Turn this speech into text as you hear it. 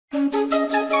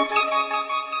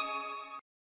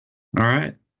All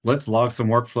right, let's log some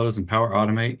workflows in Power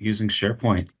Automate using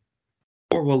SharePoint,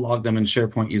 or we'll log them in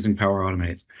SharePoint using Power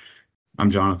Automate. I'm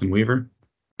Jonathan Weaver.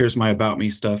 Here's my About Me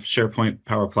stuff, SharePoint,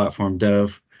 Power Platform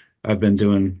Dev. I've been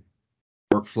doing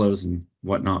workflows and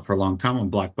whatnot for a long time. I'm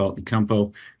Black Belt in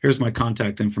Kempo. Here's my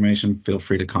contact information. Feel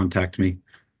free to contact me.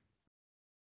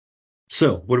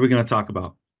 So what are we going to talk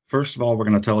about? First of all, I'm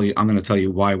going to tell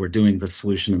you why we're doing this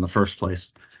solution in the first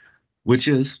place, which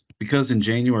is because in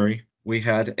January, we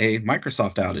had a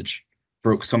Microsoft outage,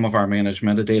 broke some of our managed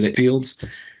metadata fields,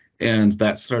 and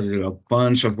that started a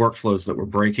bunch of workflows that were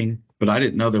breaking, but I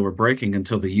didn't know they were breaking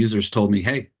until the users told me,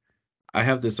 hey, I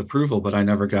have this approval, but I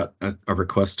never got a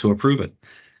request to approve it.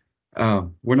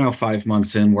 We're now 5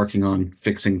 months in working on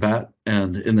fixing that,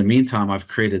 and in the meantime, I've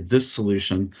created this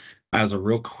solution as a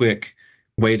real quick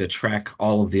way to track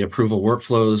all of the approval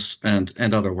workflows and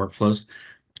other workflows,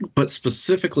 but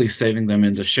specifically saving them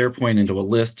into SharePoint into a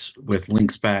list with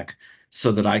links back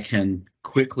so that I can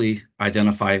quickly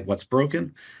identify what's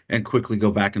broken and quickly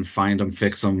go back and find them,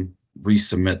 fix them,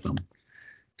 resubmit them.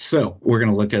 So we're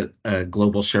going to look at a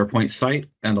global SharePoint site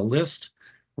and a list.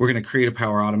 We're going to create a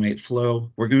Power Automate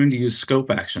flow. We're going to use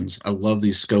scope actions. I love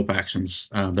these scope actions.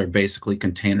 They're basically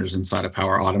containers inside of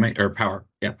Power Automate or Power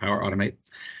Automate.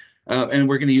 And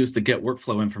we're going to use the get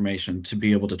workflow information to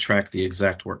be able to track the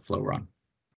exact workflow run.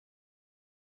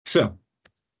 So,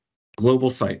 global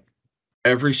site.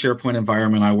 Every SharePoint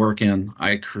environment I work in,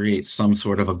 I create some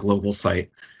sort of a global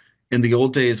site. In the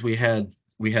old days, we had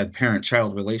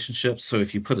parent-child relationships. So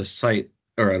if you put a site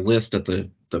or a list at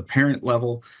the parent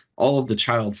level, all of the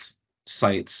child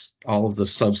sites, all of the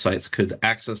sub-sites could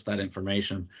access that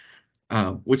information,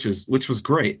 which was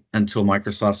great until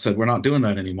Microsoft said, we're not doing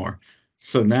that anymore.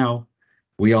 So now,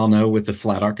 we all know with the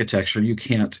flat architecture, you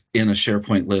can't, in a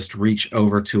SharePoint list, reach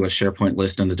over to a SharePoint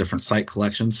list in a different site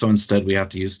collection. So instead, we have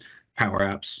to use Power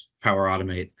Apps, Power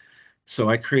Automate.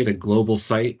 So I create a global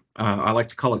site. I like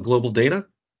to call it global data.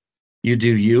 You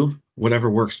do you, whatever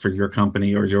works for your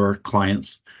company or your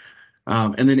clients.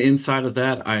 And then inside of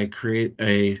that, I create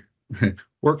a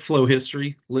workflow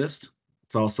history list.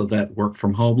 It's also that work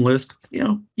from home list.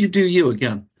 You do you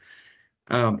again.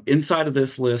 Inside of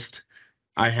this list,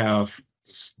 I have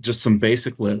just some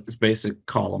basic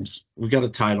columns. We've got a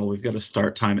title, we've got a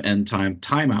start time, end time,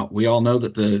 timeout. We all know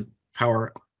that the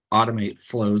Power Automate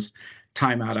flows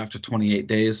time out after 28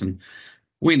 days. And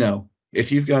we know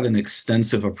if you've got an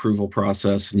extensive approval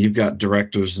process and you've got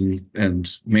directors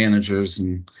and managers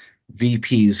and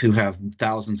VPs who have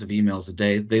thousands of emails a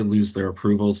day, they lose their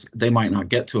approvals. They might not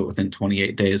get to it within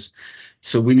 28 days.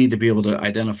 So we need to be able to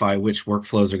identify which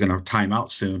workflows are going to time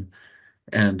out soon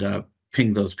and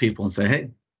ping those people and say, hey,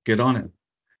 get on it.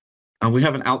 And we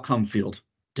have an outcome field.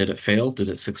 Did it fail? Did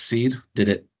it succeed? Did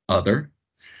it other?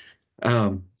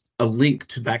 A link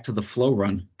back to the flow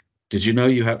run. Did you know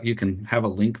you can have a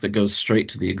link that goes straight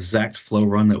to the exact flow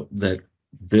run that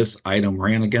this item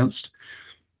ran against?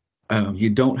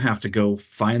 You don't have to go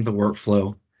find the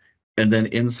workflow and then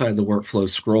inside the workflow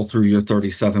scroll through your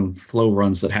 37 flow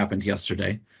runs that happened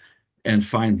yesterday and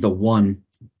find the one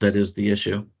that is the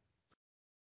issue.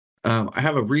 I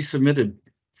have a resubmitted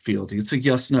field. It's a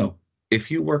yes, no.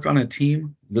 If you work on a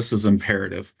team, this is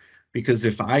imperative because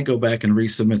if I go back and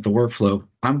resubmit the workflow,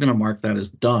 I'm going to mark that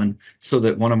as done so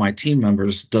that one of my team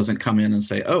members doesn't come in and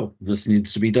say, oh, this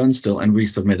needs to be done still and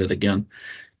resubmit it again.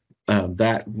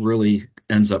 That really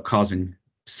ends up causing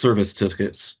service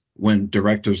tickets when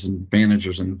directors and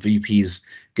managers and VPs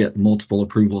get multiple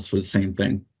approvals for the same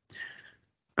thing.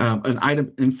 An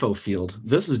item info field.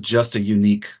 This is just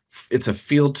it's a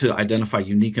field to identify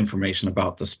unique information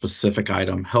about the specific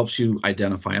item, helps you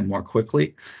identify them more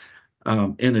quickly.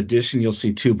 In addition, you'll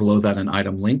see below that an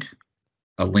item link,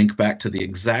 a link back to the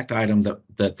exact item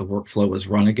that the workflow was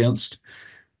run against.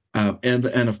 And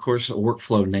of course, a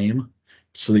workflow name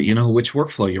so that you know which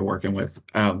workflow you're working with.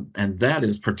 And that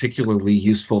is particularly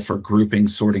useful for grouping,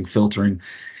 sorting, filtering.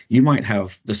 You might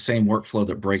have the same workflow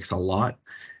that breaks a lot,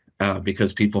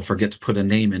 because people forget to put a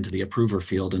name into the approver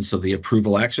field, and so the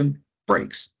approval action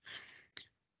breaks.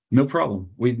 No problem.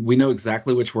 We know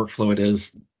exactly which workflow it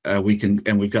is.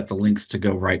 We've got the links to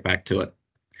go right back to it.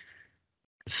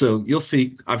 So you'll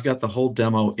see I've got the whole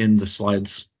demo in the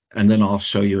slides, and then I'll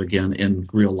show you again in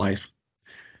real life.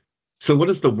 So what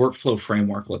does the workflow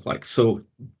framework look like? So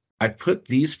I put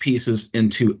these pieces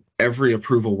into every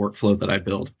approval workflow that I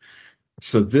build.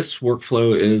 So this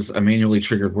workflow is a manually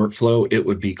triggered workflow. It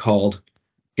would be called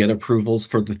get approvals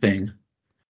for the thing.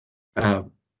 I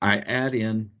add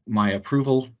in my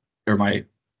approval or my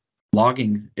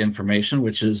logging information,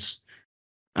 which is,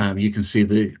 you can see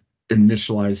the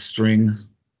initialized string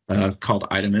called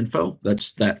item info.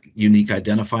 That's that unique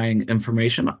identifying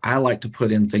information. I like to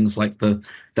put in things like the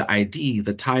ID,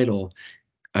 the title,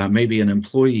 maybe an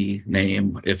employee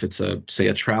name if it's say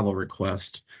a travel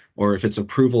request, or if it's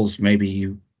approvals, maybe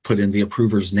you put in the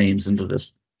approvers' names into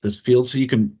this field so you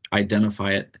can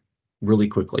identify it really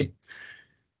quickly.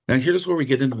 Now here's where we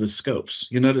get into the scopes.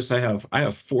 You notice I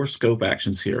have 4 scope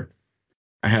actions here.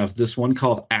 I have this one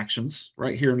called actions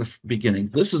right here in the beginning.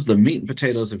 This is the meat and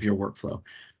potatoes of your workflow.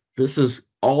 This is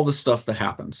all the stuff that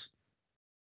happens.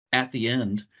 At the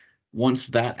end, once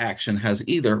that action has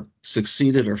either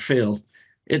succeeded or failed,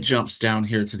 it jumps down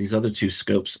here to these other 2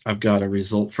 scopes. I've got a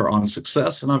result for on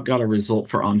success and I've got a result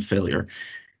for on failure.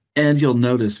 And you'll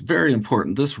notice, very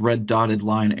important, this red dotted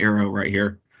line arrow right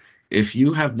here. If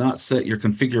you have not set your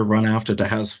configure run after to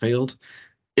has failed,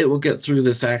 it will get through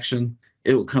this action.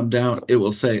 It will come down. It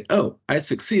will say, oh, I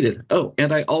succeeded. Oh,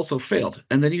 and I also failed.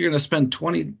 And then you're going to spend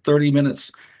 20, 30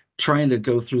 minutes trying to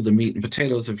go through the meat and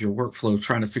potatoes of your workflow,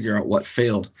 trying to figure out what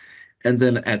failed. And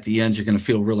then at the end, you're going to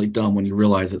feel really dumb when you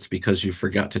realize it's because you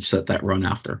forgot to set that run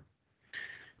after.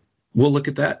 We'll look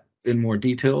at that in more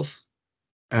details.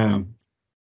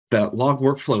 That log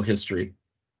workflow history,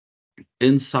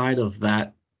 inside of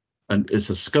that is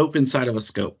a scope inside of a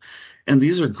scope. And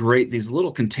these are great, these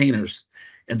little containers.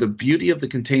 And the beauty of the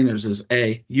containers is,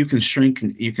 A, you can shrink,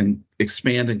 and you can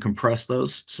expand and compress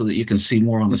those so that you can see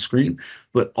more on the screen.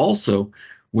 But also,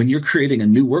 when you're creating a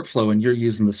new workflow and you're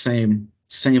using the same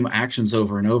actions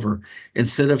over and over,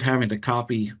 instead of having to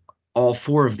copy all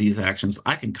 4 of these actions,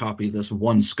 I can copy this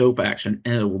one scope action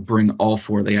and it will bring all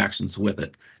 4 of the actions with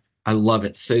it. I love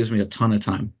it. Saves me a ton of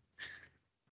time.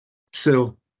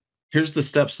 So here's the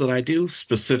steps that I do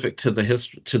specific to the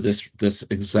history, to this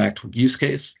exact use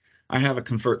case. I have a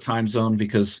convert time zone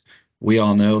because we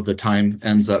all know the time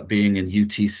ends up being in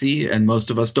UTC, and most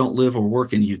of us don't live or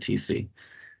work in UTC.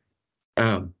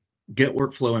 Get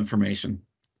workflow information.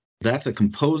 That's a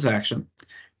compose action,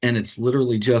 and it's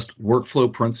literally just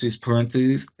workflow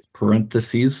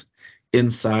parentheses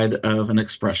inside of an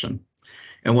expression.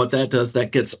 And what that does,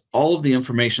 that gets all of the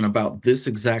information about this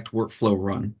exact workflow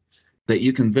run that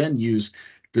you can then use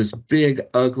this big,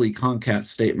 ugly concat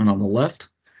statement on the left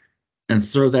and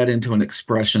throw that into an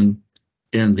expression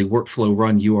in the workflow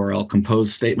run URL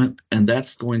compose statement. And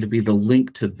that's going to be the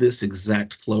link to this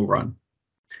exact flow run.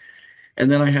 And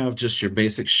then I have just your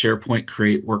basic SharePoint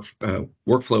create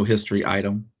workflow history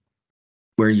item,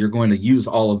 where you're going to use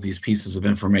all of these pieces of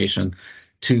information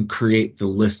to create the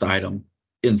list item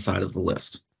inside of the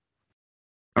list.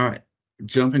 All right,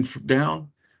 jumping down,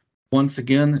 once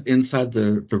again, inside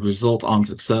the result on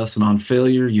success and on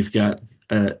failure, you've got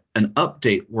an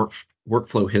update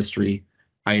workflow history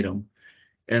item.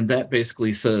 And that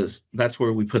basically says, that's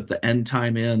where we put the end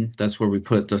time in. That's where we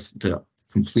put the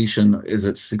completion. Is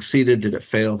it succeeded? Did it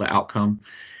fail? The outcome.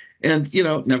 And, you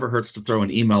know, it never hurts to throw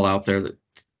an email out there that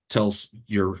tells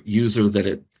your user that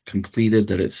it completed,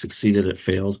 that it succeeded, it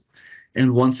failed.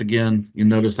 And once again, you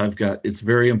notice it's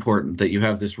very important that you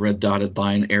have this red dotted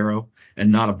line arrow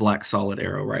and not a black solid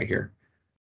arrow right here.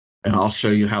 And I'll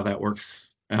show you how that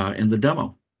works in the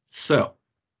demo. So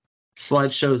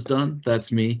slideshow's done.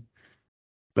 That's me.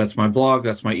 That's my blog.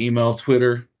 That's my email,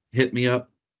 Twitter. Hit me up.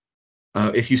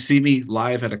 If you see me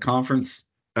live at a conference,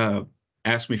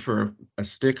 ask me for a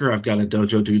sticker. I've got a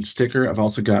Dojo Dude sticker. I've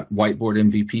also got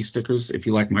Whiteboard MVP stickers if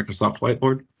you like Microsoft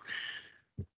Whiteboard.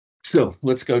 So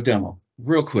let's go demo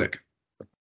real quick.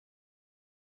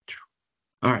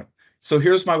 All right. So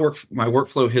here's my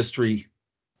workflow history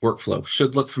workflow.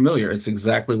 Should look familiar. It's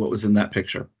exactly what was in that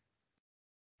picture.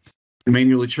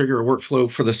 Manually trigger a workflow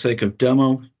for the sake of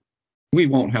demo. We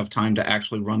won't have time to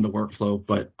actually run the workflow,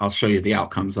 but I'll show you the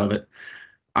outcomes of it.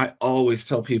 I always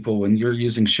tell people when you're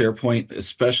using SharePoint,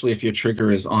 especially if your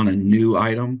trigger is on a new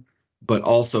item, but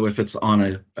also if it's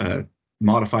on a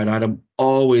modified item,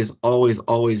 always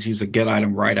use a get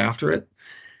item right after it.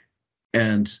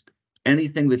 And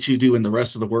anything that you do in the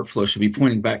rest of the workflow should be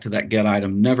pointing back to that get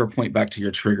item. Never point back to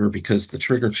your trigger, because the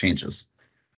trigger changes.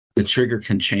 The trigger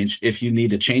can change. If you need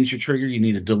to change your trigger, you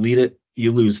need to delete it.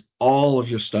 You lose all of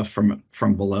your stuff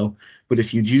from below. But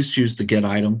if you just use the get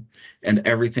item and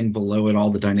everything below it, all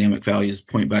the dynamic values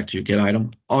point back to your get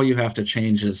item, all you have to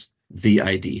change is the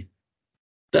ID.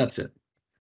 That's it.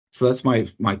 So that's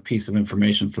my piece of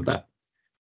information for that.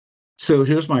 So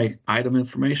here's my item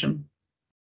information.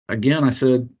 Again, I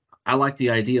said I like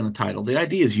the ID and the title. The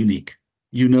ID is unique.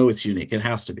 You know it's unique. It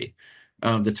has to be.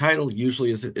 The title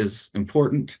usually is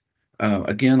important.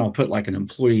 Again, I'll put like an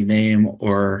employee name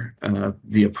or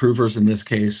the approvers in this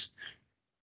case.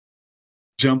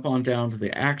 Jump on down to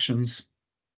the actions.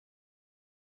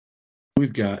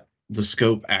 We've got the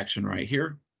scope action right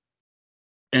here.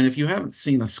 And if you haven't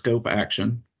seen a scope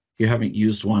action, if you haven't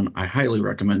used one, I highly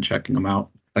recommend checking them out.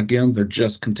 Again, they're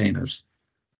just containers.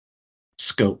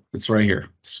 Scope, it's right here.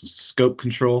 Scope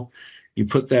control. You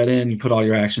put that in, you put all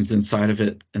your actions inside of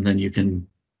it, and then you can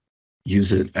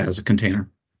use it as a container.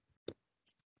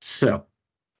 So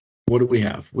what do we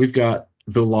have? We've got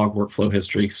the log workflow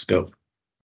history scope.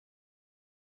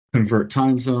 Convert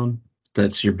time zone.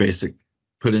 That's your basic,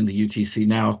 put in the UTC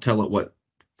now, tell it what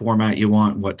format you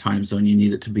want, what time zone you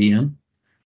need it to be in.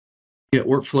 Get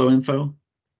workflow info.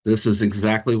 This is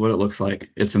exactly what it looks like.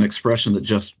 It's an expression that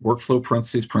just workflow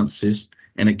parentheses,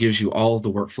 and it gives you all of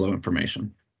the workflow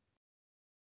information.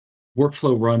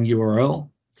 Workflow run URL.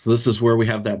 So this is where we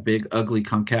have that big ugly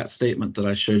concat statement that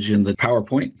I showed you in the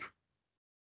PowerPoint.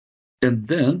 And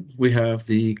then we have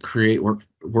the create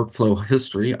workflow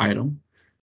history item.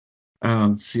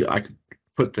 See, I could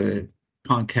put the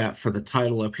concat for the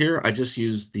title up here. I just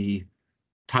use the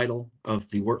title of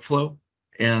the workflow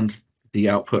and the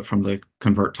output from the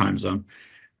convert time zone.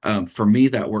 For me,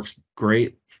 that works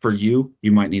great. For you,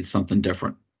 you might need something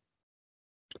different.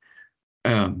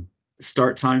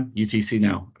 Start time, UTC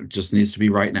now. It just needs to be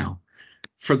right now.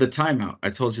 For the timeout,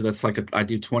 I told you that's like I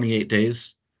do 28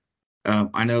 days.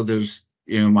 I know there's,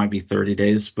 might be 30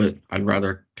 days, but I'd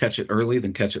rather catch it early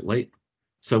than catch it late.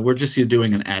 So we're just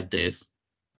doing an add days.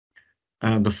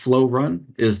 The flow run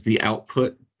is the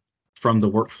output from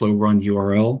the workflow run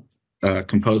URL,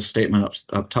 compose statement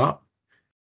up top.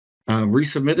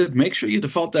 Resubmitted, make sure you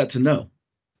default that to no.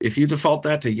 If you default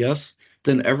that to yes,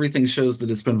 then everything shows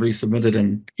that it's been resubmitted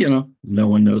and, no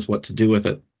one knows what to do with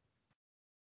it.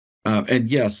 And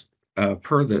yes,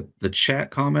 per the chat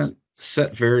comment,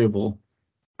 set variable,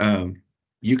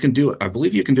 you can do it. I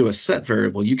believe you can do a set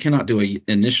variable. You cannot do a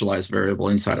initialize variable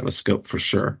inside of a scope for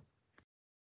sure.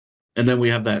 And then we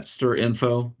have that stir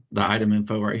info, the item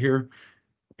info right here,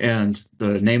 and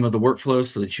the name of the workflow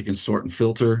so that you can sort and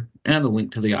filter, and the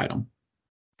link to the item.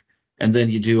 And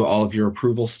then you do all of your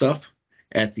approval stuff.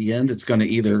 At the end, it's going to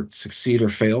either succeed or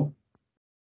fail.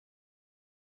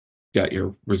 Got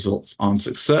your results on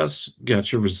success,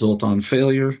 got your result on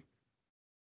failure.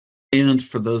 And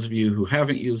for those of you who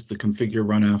haven't used the configure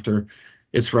run after,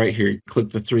 it's right here. You click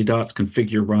the 3 dots,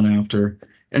 configure run after,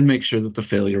 and make sure that the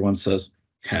failure one says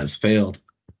has failed.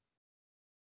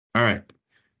 All right.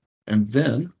 And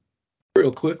then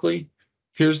real quickly,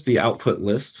 here's the output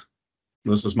list.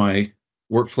 This is my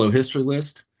workflow history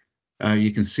list.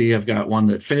 You can see I've got one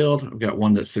that failed. I've got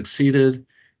one that succeeded.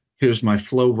 Here's my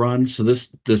flow run. So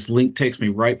this link takes me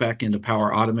right back into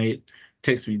Power Automate,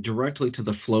 takes me directly to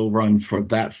the flow run for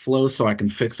that flow so I can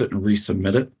fix it and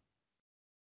resubmit it.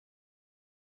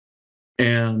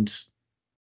 And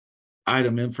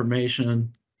item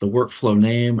information, the workflow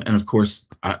name, and of course,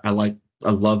 I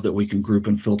love that we can group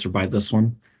and filter by this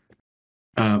one.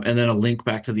 And then a link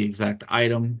back to the exact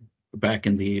item back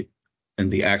in the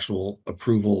actual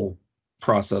approval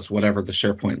process, whatever the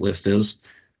SharePoint list is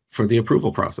for the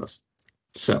approval process.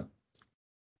 So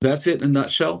that's it in a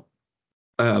nutshell.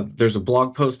 There's a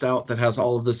blog post out that has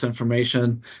all of this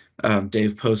information.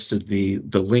 Dave posted the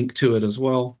link to it as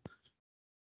well.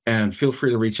 And feel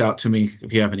free to reach out to me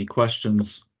if you have any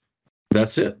questions.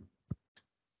 That's it.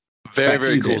 Very,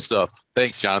 very cool stuff.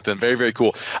 Thanks, Jonathan. Very, very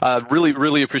cool. Really,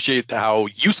 really appreciate how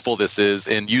useful this is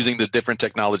in using the different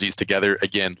technologies together.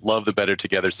 Again, love the better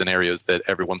together scenarios that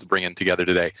everyone's bringing together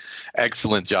today.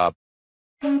 Excellent job.